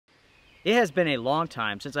It has been a long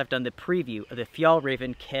time since I've done the preview of the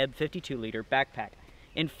Fjallraven Keb 52L backpack.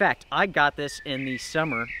 In fact, I got this in the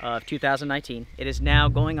summer of 2019. It is now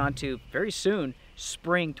going on to, very soon,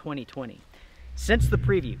 spring 2020. Since the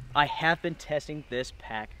preview, I have been testing this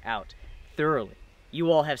pack out thoroughly.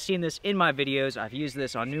 You all have seen this in my videos. I've used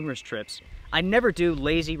this on numerous trips. I never do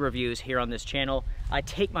lazy reviews here on this channel. I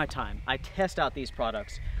take my time. I test out these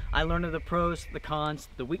products. I learn of the pros, the cons,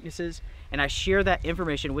 the weaknesses, and I share that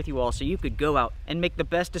information with you all so you could go out and make the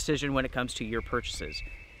best decision when it comes to your purchases.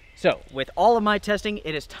 So, with all of my testing,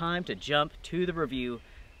 it is time to jump to the review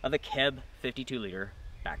of the Keb 52L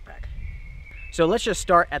backpack. So let's just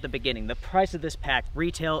start at the beginning. The price of this pack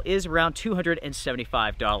retail is around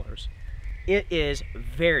 $275. It is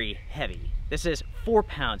very heavy. This is 4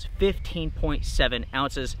 pounds, 15.7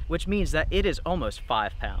 ounces, which means that it is almost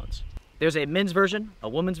 5 pounds. There's a men's version, a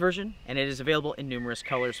woman's version, and it is available in numerous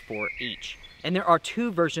colors for each. And there are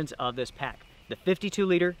two versions of this pack, the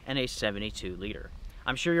 52L and a 72L.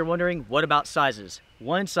 I'm sure you're wondering, what about sizes?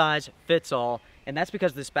 One size fits all, and that's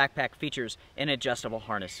because this backpack features an adjustable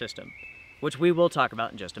harness system, which we will talk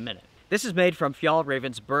about in just a minute. This is made from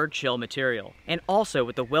Fjallraven's Bergshell material, and also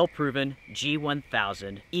with the well-proven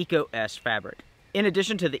G-1000 Eco S fabric. In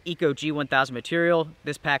addition to the Eco G-1000 material,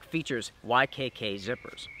 this pack features YKK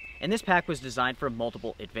zippers. And this pack was designed for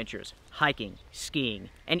multiple adventures, hiking, skiing,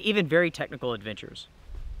 and even very technical adventures.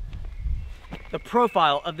 The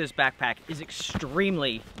profile of this backpack is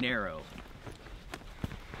extremely narrow.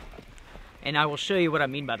 And I will show you what I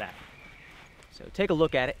mean by that. So take a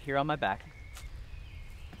look at it here on my back.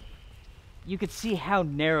 You can see how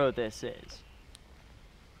narrow this is.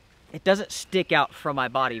 It doesn't stick out from my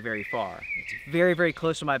body very far. It's very, very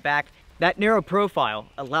close to my back. That narrow profile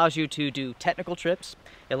allows you to do technical trips.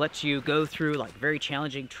 It lets you go through like very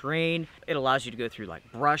challenging terrain. It allows you to go through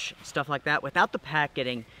like brush, stuff like that, without the pack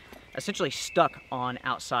getting essentially stuck on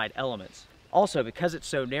outside elements. Also, because it's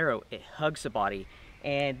so narrow, it hugs the body,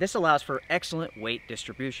 and this allows for excellent weight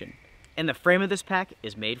distribution. And the frame of this pack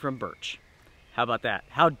is made from birch. How about that?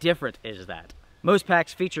 How different is that? Most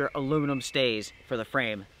packs feature aluminum stays for the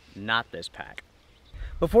frame, not this pack.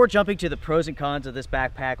 Before jumping to the pros and cons of this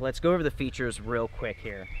backpack, let's go over the features real quick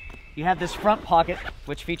here. You have this front pocket,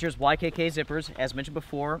 which features YKK zippers, as mentioned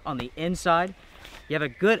before. On the inside, you have a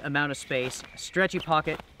good amount of space, a stretchy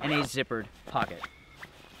pocket, and a zippered pocket.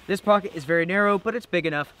 This pocket is very narrow, but it's big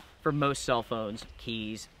enough for most cell phones,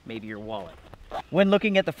 keys, maybe your wallet. When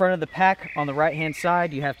looking at the front of the pack, on the right-hand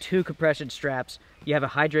side, you have two compression straps. You have a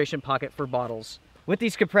hydration pocket for bottles. With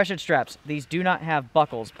these compression straps, these do not have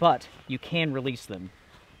buckles, but you can release them.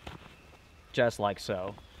 Just like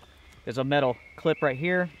so. There's a metal clip right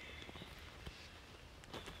here.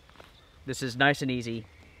 This is nice and easy,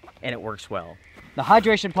 and it works well. The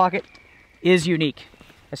hydration pocket is unique.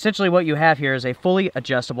 Essentially what you have here is a fully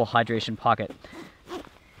adjustable hydration pocket.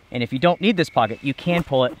 And if you don't need this pocket, you can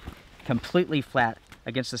pull it completely flat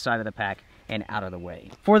against the side of the pack and out of the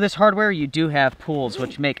way. For this hardware, you do have pulls,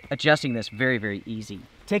 which make adjusting this very, very easy.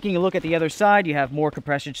 Taking a look at the other side, you have more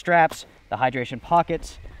compression straps, the hydration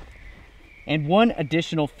pockets, and one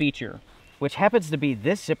additional feature, which happens to be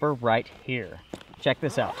this zipper right here. Check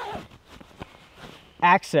this out.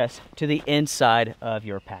 Access to the inside of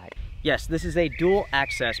your pack. Yes, this is a dual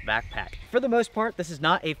access backpack. For the most part, this is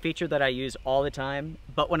not a feature that I use all the time,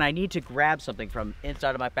 but when I need to grab something from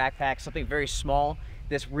inside of my backpack, something very small,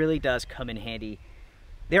 this really does come in handy.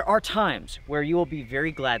 There are times where you will be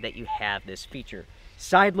very glad that you have this feature.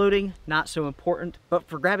 Side loading, not so important, but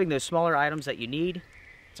for grabbing those smaller items that you need,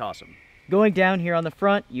 it's awesome. Going down here on the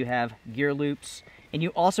front, you have gear loops, and you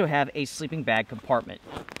also have a sleeping bag compartment.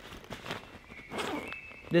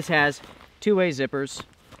 This has two-way zippers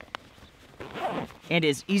and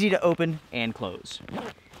is easy to open and close.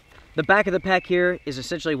 The back of the pack here is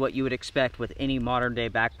essentially what you would expect with any modern day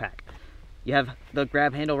backpack. You have the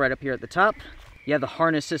grab handle right up here at the top. You have the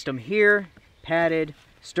harness system here, padded,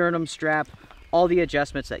 sternum strap, all the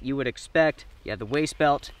adjustments that you would expect. You have the waist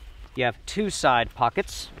belt. You have two side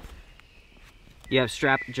pockets. You have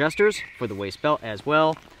strap adjusters for the waist belt as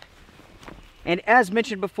well. And as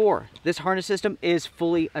mentioned before, this harness system is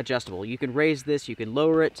fully adjustable. You can raise this, you can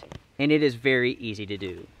lower it, and it is very easy to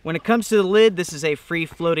do. When it comes to the lid, this is a free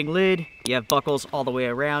floating lid. You have buckles all the way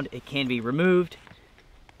around. It can be removed.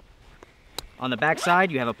 On the back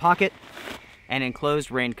side, you have a pocket, an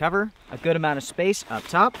enclosed rain cover, a good amount of space up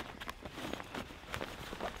top.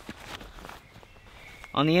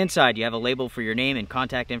 On the inside, you have a label for your name and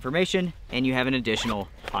contact information, and you have an additional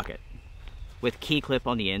pocket with key clip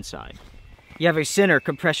on the inside. You have a center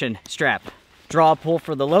compression strap. Draw pull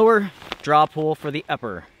for the lower, draw pull for the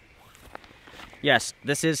upper. Yes,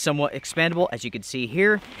 this is somewhat expandable, as you can see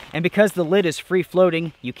here, and because the lid is free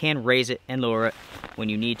floating, you can raise it and lower it when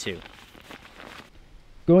you need to.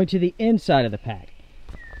 Going to the inside of the pack,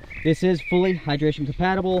 this is fully hydration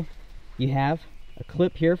compatible. You have a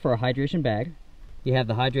clip here for a hydration bag. You have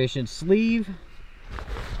the hydration sleeve,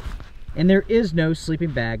 and there is no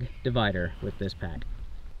sleeping bag divider with this pack.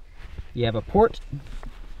 You have a port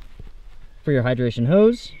for your hydration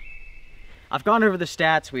hose. I've gone over the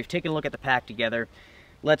stats, we've taken a look at the pack together.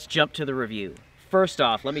 Let's jump to the review. First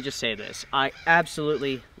off, let me just say this. I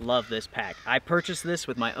absolutely love this pack. I purchased this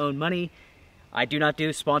with my own money. I do not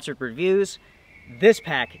do sponsored reviews. This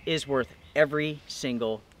pack is worth every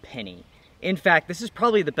single penny. In fact, this is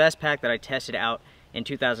probably the best pack that I tested out in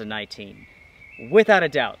 2019. Without a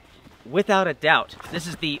doubt, this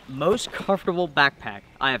is the most comfortable backpack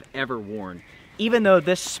I have ever worn, even though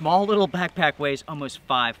this small little backpack weighs almost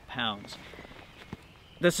 5 pounds.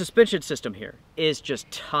 The suspension system here is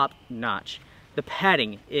just top notch. The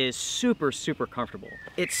padding is super, super comfortable.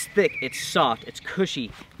 It's thick, it's soft, it's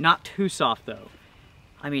cushy, not too soft though.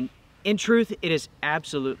 I mean, in truth, it is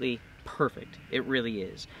absolutely perfect. It really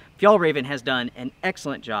is. Fjallraven has done an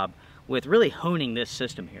excellent job with really honing this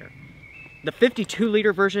system here. The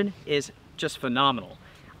 52-liter version is just phenomenal.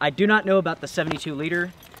 I do not know about the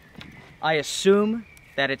 72-liter. I assume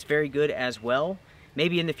that it's very good as well.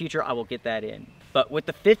 Maybe in the future I will get that in. But with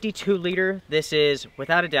the 52-liter, this is,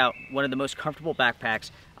 without a doubt, one of the most comfortable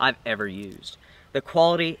backpacks I've ever used. The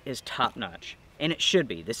quality is top-notch, and it should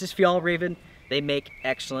be. This is Fjallraven. They make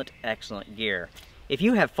excellent, excellent gear. If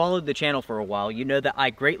you have followed the channel for a while, you know that I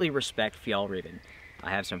greatly respect Fjallraven. I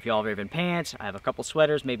have some Fjallraven pants, I have a couple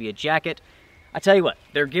sweaters, maybe a jacket. I tell you what,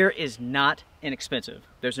 their gear is not inexpensive.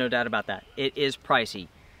 There's no doubt about that. It is pricey,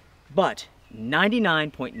 but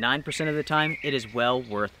 99.9% of the time, it is well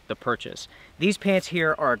worth the purchase. These pants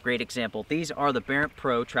here are a great example. These are the Barrett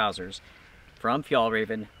Pro trousers from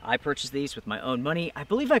Fjallraven. I purchased these with my own money. I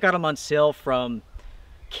believe I got them on sale from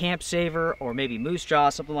Camp Saver or maybe Moose Jaw,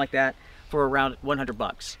 something like that, for around 100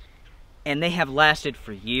 bucks. And they have lasted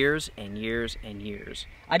for years and years and years.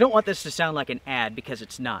 I don't want this to sound like an ad because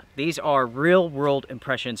it's not. These are real world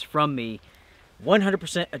impressions from me.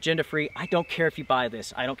 100% agenda free. I don't care if you buy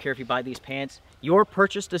this. I don't care if you buy these pants. Your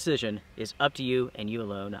purchase decision is up to you and you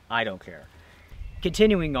alone. I don't care.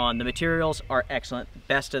 Continuing on, the materials are excellent,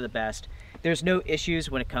 best of the best. There's no issues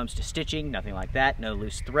when it comes to stitching, nothing like that, no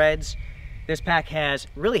loose threads. This pack has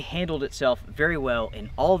really handled itself very well in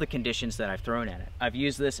all the conditions that I've thrown at it. I've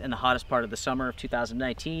used this in the hottest part of the summer of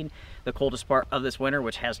 2019, the coldest part of this winter,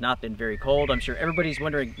 which has not been very cold. I'm sure everybody's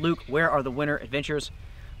wondering, Luke, where are the winter adventures?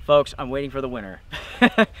 Folks, I'm waiting for the winter.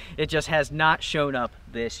 It just has not shown up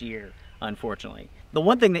this year, unfortunately. The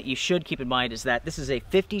one thing that you should keep in mind is that this is a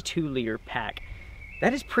 52-liter pack.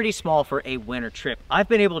 That is pretty small for a winter trip. I've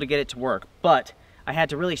been able to get it to work, but I had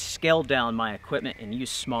to really scale down my equipment and use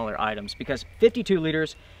smaller items because 52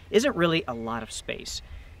 liters isn't really a lot of space.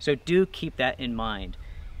 So do keep that in mind.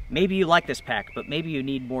 Maybe you like this pack, but maybe you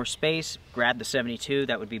need more space. Grab the 72,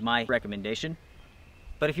 that would be my recommendation.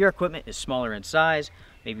 But if your equipment is smaller in size,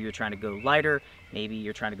 maybe you're trying to go lighter, maybe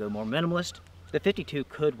you're trying to go more minimalist, the 52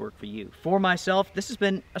 could work for you. For myself, this has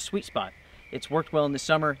been a sweet spot. It's worked well in the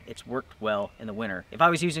summer, it's worked well in the winter. If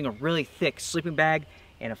I was using a really thick sleeping bag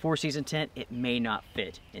and a 4-season tent, it may not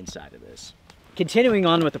fit inside of this. Continuing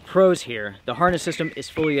on with the pros here, the harness system is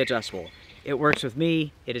fully adjustable. It works with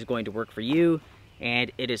me, it is going to work for you,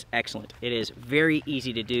 and it is excellent. It is very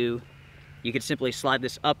easy to do. You can simply slide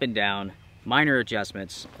this up and down, minor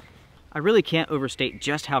adjustments. I really can't overstate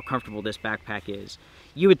just how comfortable this backpack is.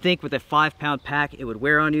 You would think with a 5-pound pack it would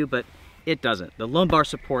wear on you, but it doesn't. The lumbar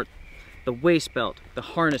support, the waist belt, the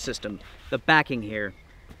harness system, the backing here,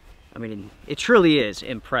 I mean, it truly is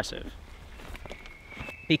impressive.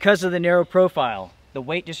 Because of the narrow profile, the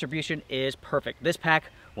weight distribution is perfect. This pack,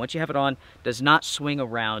 once you have it on, does not swing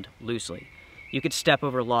around loosely. You could step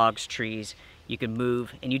over logs, trees, you can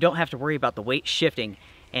move, and you don't have to worry about the weight shifting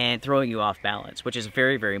and throwing you off balance, which is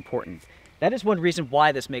very, very important. That is one reason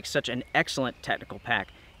why this makes such an excellent technical pack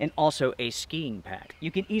and also a skiing pack.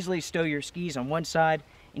 You can easily stow your skis on one side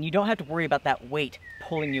and you don't have to worry about that weight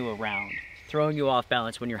pulling you around, throwing you off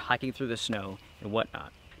balance when you're hiking through the snow and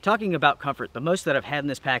whatnot. Talking about comfort, the most that I've had in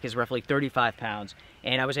this pack is roughly 35 pounds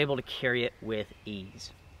and I was able to carry it with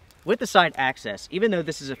ease. With the side access, even though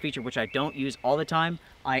this is a feature which I don't use all the time,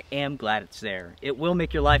 I am glad it's there. It will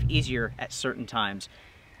make your life easier at certain times.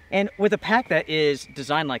 And with a pack that is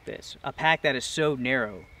designed like this, a pack that is so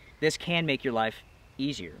narrow, this can make your life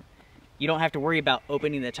easier. You don't have to worry about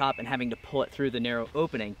opening the top and having to pull it through the narrow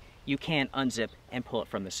opening. You can unzip and pull it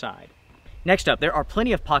from the side. Next up, there are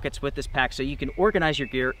plenty of pockets with this pack, so you can organize your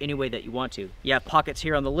gear any way that you want to. You have pockets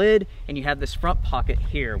here on the lid, and you have this front pocket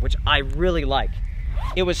here, which I really like.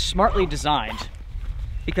 It was smartly designed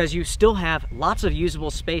because you still have lots of usable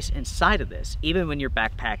space inside of this, even when your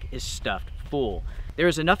backpack is stuffed full. There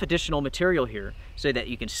is enough additional material here so that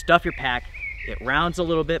you can stuff your pack. It rounds a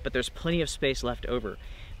little bit, but there's plenty of space left over.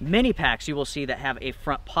 Many packs you will see that have a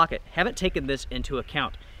front pocket haven't taken this into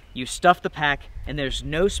account. You stuff the pack and there's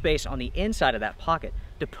no space on the inside of that pocket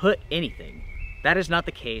to put anything. That is not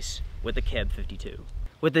the case with the Keb 52.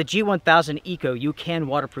 With the G-1000 Eco, you can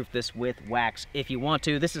waterproof this with wax if you want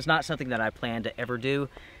to. This is not something that I plan to ever do.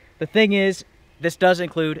 The thing is, this does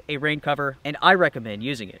include a rain cover, and I recommend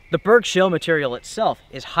using it. The Bergshell material itself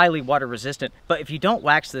is highly water resistant, but if you don't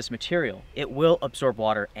wax this material, it will absorb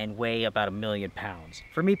water and weigh about 1,000,000 pounds.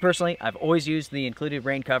 For me personally, I've always used the included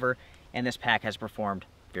rain cover, and this pack has performed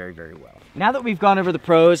very, very well. Now that we've gone over the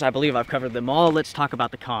pros, I believe I've covered them all, let's talk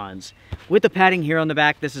about the cons. With the padding here on the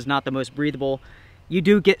back, this is not the most breathable. You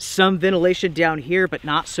do get some ventilation down here, but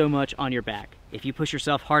not so much on your back. If you push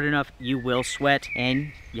yourself hard enough, you will sweat,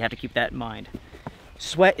 and you have to keep that in mind.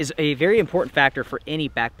 Sweat is a very important factor for any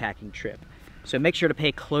backpacking trip, so make sure to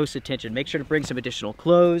pay close attention. Make sure to bring some additional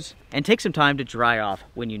clothes, and take some time to dry off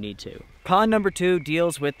when you need to. Con number 2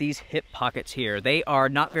 deals with these hip pockets here. They are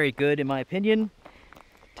not very good in my opinion.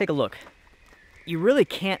 Take a look. You really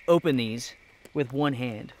can't open these with one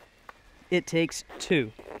hand. It takes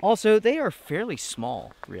 2. Also, they are fairly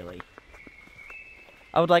small, really.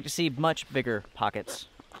 I would like to see much bigger pockets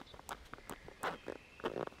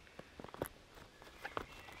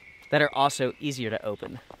that are also easier to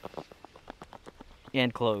open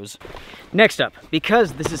and close. Next up,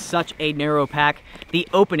 because this is such a narrow pack, the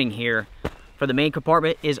opening here for the main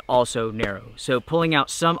compartment is also narrow. So pulling out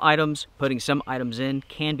some items, putting some items in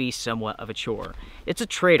can be somewhat of a chore. It's a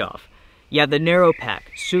trade-off. Yeah, the narrow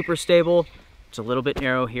pack, super stable. It's a little bit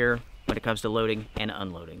narrow here when it comes to loading and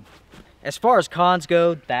unloading. As far as cons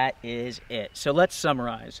go, that is it. So let's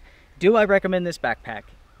summarize. Do I recommend this backpack?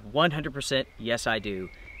 100% yes, I do.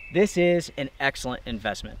 This is an excellent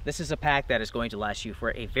investment. This is a pack that is going to last you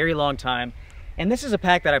for a very long time. And this is a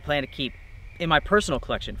pack that I plan to keep in my personal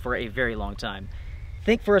collection for a very long time.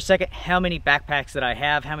 Think for a second how many backpacks that I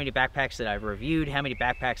have, how many backpacks that I've reviewed, how many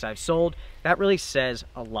backpacks I've sold. That really says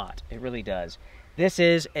a lot. It really does. This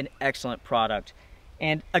is an excellent product.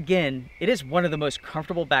 And again, it is one of the most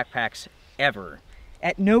comfortable backpacks ever.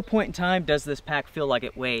 At no point in time does this pack feel like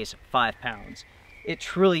it weighs 5 pounds. It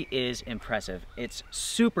truly is impressive. It's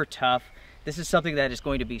super tough. This is something that is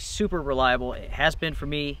going to be super reliable. It has been for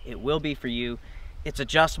me. It will be for you. It's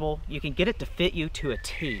adjustable. You can get it to fit you to a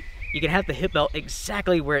T. You can have the hip belt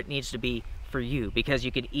exactly where it needs to be for you because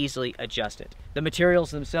you can easily adjust it. The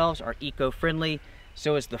materials themselves are eco-friendly.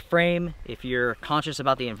 So is the frame. If you're conscious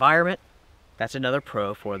about the environment, that's another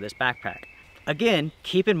pro for this backpack. Again,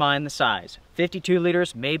 keep in mind the size. 52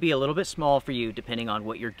 liters may be a little bit small for you depending on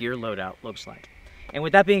what your gear loadout looks like. And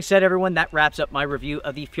with that being said, everyone, that wraps up my review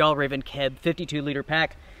of the Fjallraven Keb 52 liter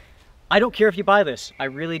pack. I don't care if you buy this, I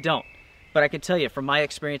really don't. But I can tell you from my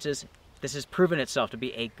experiences, this has proven itself to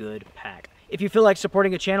be a good pack. If you feel like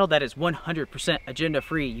supporting a channel that is 100% agenda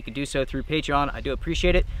free, you can do so through Patreon. I do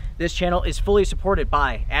appreciate it. This channel is fully supported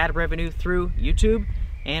by ad revenue through YouTube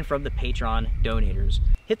and from the Patreon donators.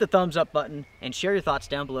 Hit the thumbs up button and share your thoughts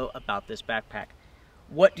down below about this backpack.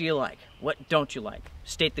 What do you like? What don't you like?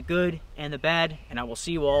 State the good and the bad, and I will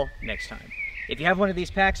see you all next time. If you have one of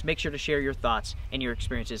these packs, make sure to share your thoughts and your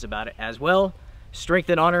experiences about it as well. Strength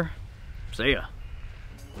and honor. See ya.